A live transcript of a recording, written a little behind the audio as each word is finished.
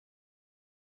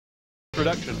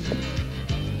introduction.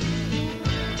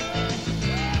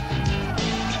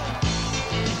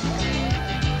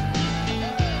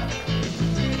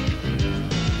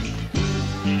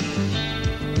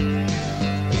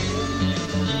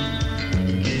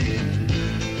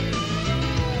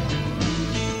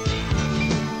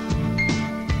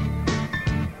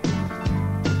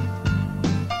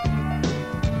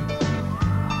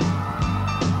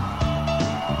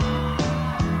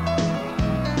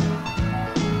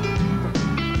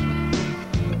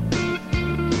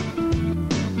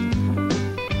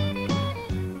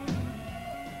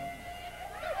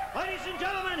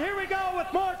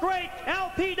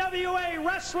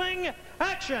 Wrestling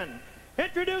action.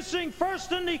 Introducing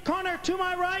first in the corner to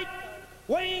my right,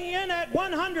 weighing in at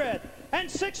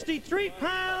 163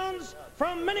 pounds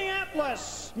from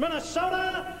Minneapolis,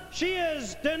 Minnesota, she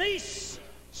is Denise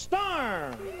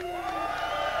Storm.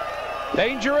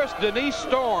 Dangerous Denise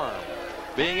Storm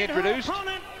being And introduced. Her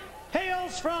opponent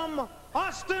hails from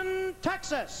Austin,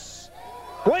 Texas,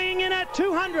 weighing in at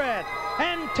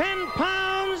 210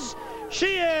 pounds.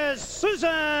 She is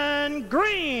Susan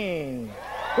Green.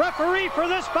 Referee for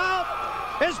this bout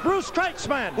is Bruce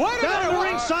Kreitzman. Down the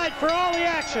ringside for all the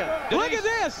action. Look at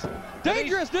this.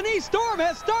 Dangerous Denise Storm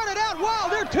has started out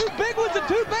wild. There are two big ones and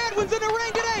two bad ones in the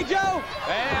ring today, Joe.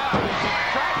 And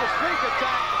tried to sneak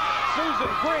attack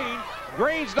Susan Green.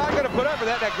 Green's not going to put up with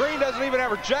that. Now, Green doesn't even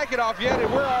have her jacket off yet,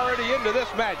 and we're already into this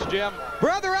match, Jim.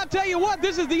 Brother, I'll tell you what,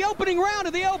 this is the opening round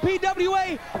of the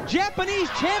LPWA Japanese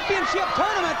Championship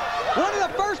Tournament. One of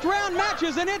the first round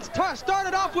matches, and it's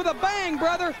started off with a bang,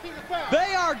 brother.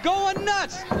 They are going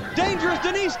nuts. Dangerous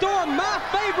Denise Storm, my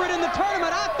favorite in the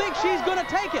tournament. I think she's going to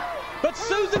take it. But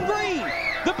Susan Green,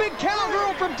 the big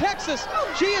cowgirl from Texas,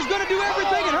 she is going to do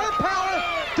everything in her power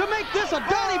to make this a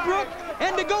Donnybrook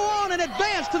and to go on and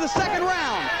advance to the second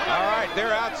round. All right,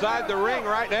 they're outside the ring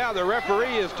right now. The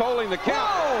referee is tolling the count.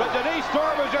 Whoa. But Denise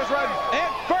Storm was just running head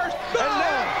first. No. And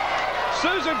now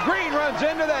Susan Green runs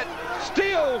into that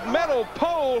steel metal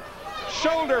pole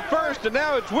shoulder first, and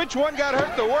now it's which one got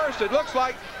hurt the worst. It looks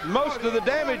like most of the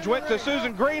damage went to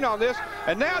Susan Green on this,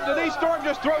 and now Denise Storm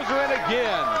just throws her in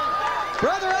again.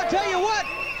 Brother, I'll tell you what,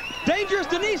 Dangerous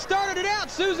Denise started it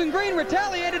out. Susan Green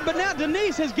retaliated, but now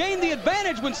Denise has gained the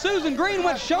advantage when Susan Green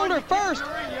went shoulder first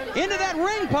into that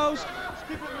ring post.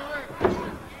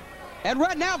 And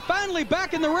right now, finally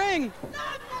back in the ring.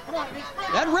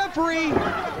 That referee,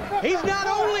 he's not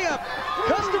only a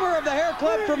customer of the Hair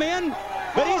Club for Men,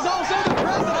 but he's also the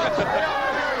president.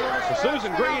 So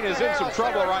Susan Green is in some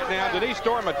trouble right now. Denise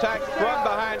Storm attacked from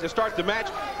behind to start the match.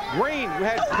 Green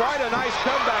had quite a nice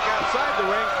comeback outside the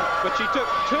ring, but she took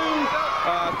two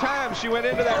times she went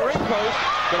into that ring post.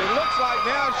 But it looks like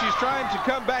now she's trying to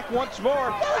come back once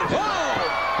more. Whoa!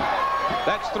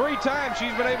 That's 3 times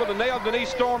she's been able to nail Denise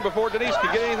Storm before Denise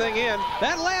could get anything in.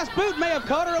 That last boot may have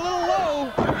caught her a little low.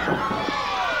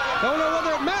 Don't know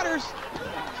whether it matters.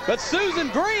 But Susan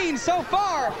Green, so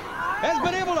far, has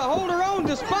been able to hold her own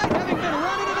despite having been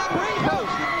run into that ring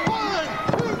post.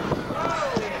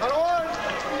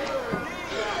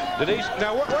 Denise,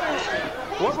 now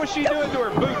what was she doing to her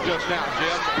boot just now,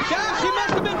 Jim? John, she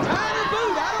must have been tying her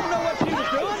boot. I don't know what she was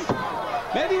doing.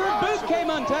 Maybe her boot came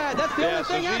untied. That's the only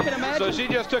thing I can imagine. So she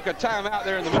just took a time out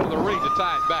there in the middle of the ring to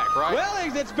tie it back, right? Well,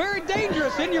 it's very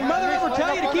dangerous. Didn't your mother ever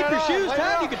tell you to keep your shoes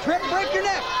tied? You could trip and break your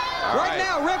neck. Right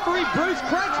now, referee Bruce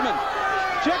Kreitzman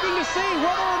checking to see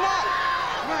whether or not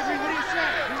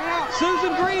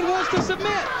Susan Green wants to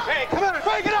submit. Hey, come on,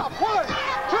 break it up. 1,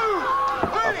 2,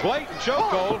 3. A blatant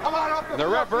chokehold. The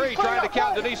referee trying to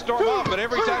count Denise Storm off, but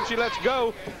every time she lets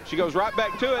go, she goes right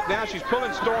back to it. Now she's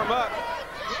pulling Storm up.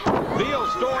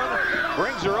 Feels Storm,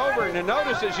 brings her over, and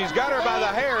notice that she's got her by the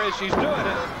hair as she's doing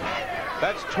it.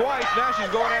 That's twice. Now she's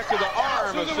going after the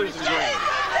arm of Susan Green.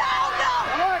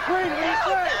 Come on, Green, what do you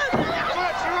say?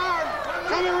 Watch your arm.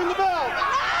 Come here in the bell.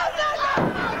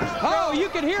 Oh, you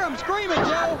can hear them screaming,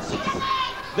 Joe.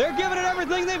 They're giving it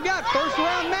everything they've got. First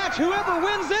round match. Whoever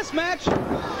wins this match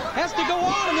has to go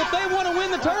on, and if they want to win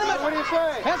the tournament, What do you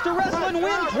say? has to wrestle and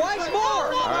win twice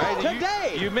more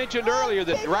today. You mentioned earlier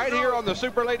that right here on the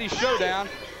Super Ladies Showdown,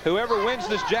 whoever wins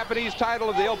this Japanese title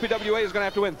of the LPWA is going to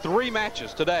have to win 3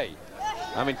 matches today.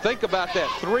 I mean, think about that.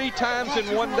 3 times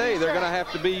in one day, they're going to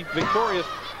have to be victorious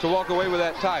to walk away with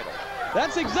that title.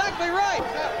 That's exactly right.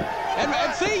 And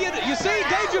see, you see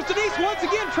Dangerous Denise once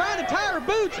again trying to tie her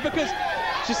boots because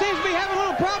she seems to be having a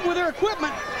little problem with her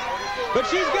equipment. But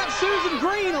she's got Susan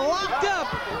Green locked up.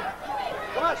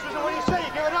 Come on, Susan, what do you say?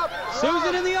 You give it up.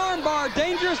 Susan in the armbar,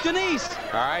 Dangerous Denise.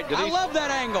 All right, Denise. I love that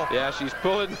angle. Yeah, she's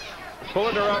pulling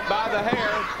her up by the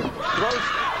hair. Throws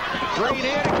Green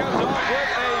in and comes off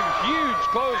with a huge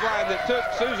clothesline that took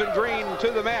Susan Green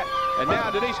to the mat. And now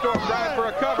Denise Storm trying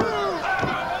for a cover.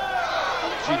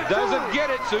 She doesn't get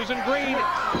it. Susan Green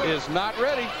is not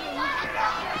ready.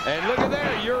 And look at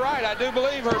there, you're right. I do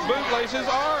believe her bootlaces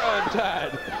are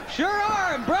untied. Sure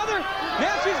are, and brother,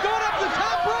 now she's going up the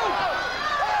top rope.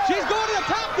 She's going to the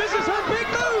top. This is her big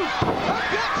move. Her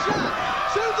gut shot.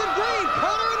 Susan Green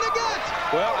caught her in the gut.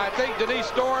 Well, I think Denise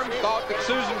Storm thought that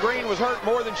Susan Green was hurt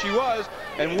more than she was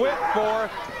and went for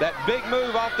that big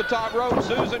move off the top rope.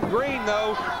 Susan Green,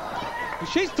 though,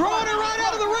 she's throwing her right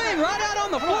out of the ring, right out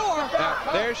on the floor. Now,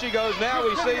 there she goes. Now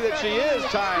we see that she is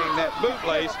tying that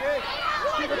bootlace.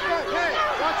 The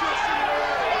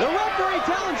referee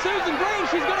telling Susan Green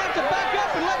she's going to have to back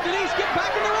up and let Denise get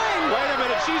back in the ring. Wait a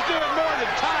minute, she's doing more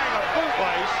than tying a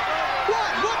bootlace.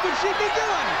 What? What could she be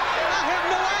doing? I have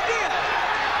no idea.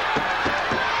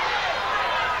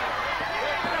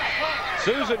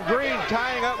 Susan Green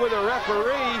tying up with a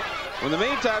referee. In the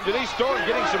meantime, Denise Storm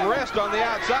getting some rest on the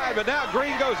outside, but now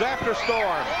Green goes after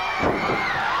Storm.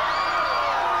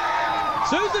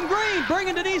 Susan Green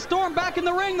bringing Denise Storm back in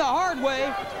the ring the hard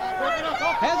way.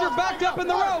 Has her backed up in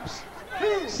the ropes.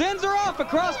 Sends her off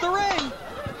across the ring.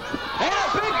 And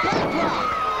a big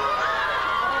backdrop.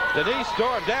 Denise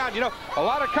Storm down. You know, a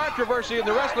lot of controversy in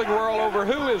the wrestling world over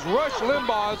who is Rush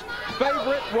Limbaugh's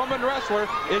favorite woman wrestler.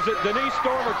 Is it Denise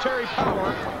Storm or Terry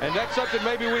Power? And that's something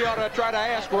maybe we ought to try to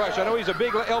ask Rush. I know he's a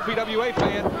big LPWA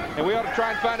fan, and we ought to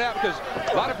try and find out, because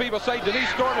a lot of people say Denise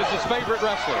Storm is his favorite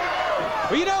wrestler.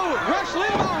 Well, you know, Rush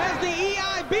Limbaugh has the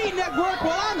EIB network,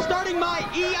 while I'm starting my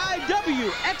EIW,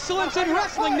 Excellence in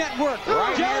Wrestling Network.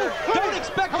 Right Joe, here. don't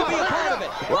expect to be a part of it.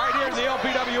 Right here in the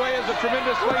LPWA is a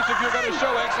tremendous place if you're going to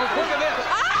show excellence. Look at this.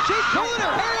 She's pulling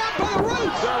her hair out by the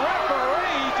roots. The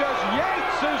referee just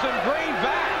yanked Susan Green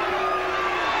back.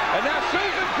 And now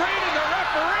Susan Green and the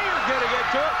referee are getting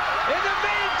into it. In the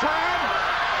meantime,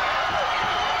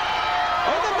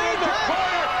 Wait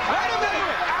a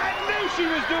minute. I knew she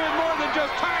was doing more than just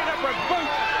tying up her boot.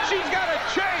 She's got a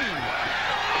chain.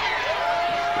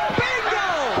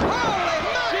 Bingo! Holy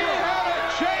She mackerel! had a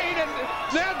chain and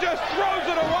now just throws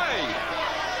it away.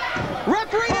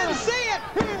 Referee didn't see it.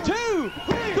 2, 3.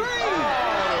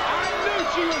 I knew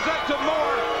she was up to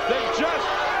more than just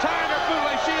tying her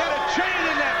bootlace. She had a chain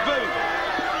in that boot.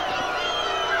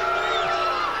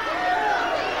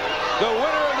 The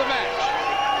winner of the match.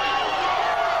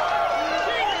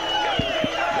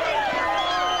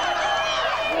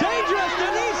 Dangerous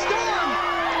Denise Storm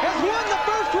has won the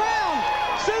first round.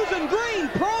 Susan Green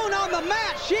prone on the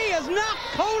mat. She is not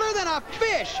colder than a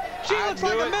fish. She looks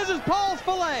like a Mrs. Paul's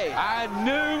filet. I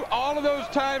knew all of those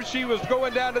times she was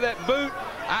going down to that boot,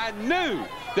 I knew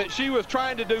that she was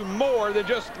trying to do more than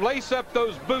just lace up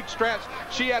those boot straps.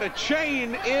 She had a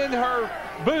chain in her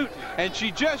boot, and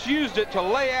she just used it to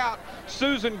lay out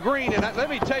Susan Green. And let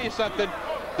me tell you something,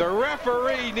 the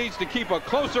referee needs to keep a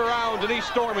closer eye on Denise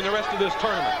Storm in the rest of this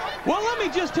tournament. Well, let me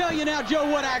just tell you now, Joe,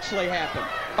 what actually happened.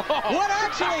 What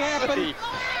actually happened,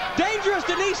 Dangerous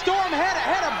Denise Storm had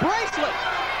a bracelet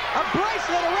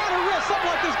around her wrist, something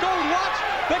like this gold watch,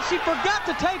 that she forgot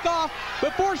to take off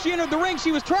before she entered the ring.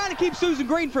 She was trying to keep Susan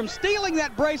Green from stealing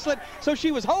that bracelet, so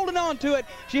she was holding on to it.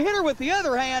 She hit her with the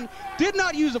other hand, did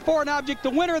not use a foreign object. The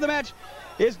winner of the match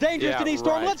is Dangerous Denise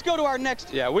Storm. Let's go to our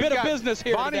next bit of business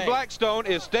here Bonnie today. Blackstone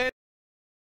is standing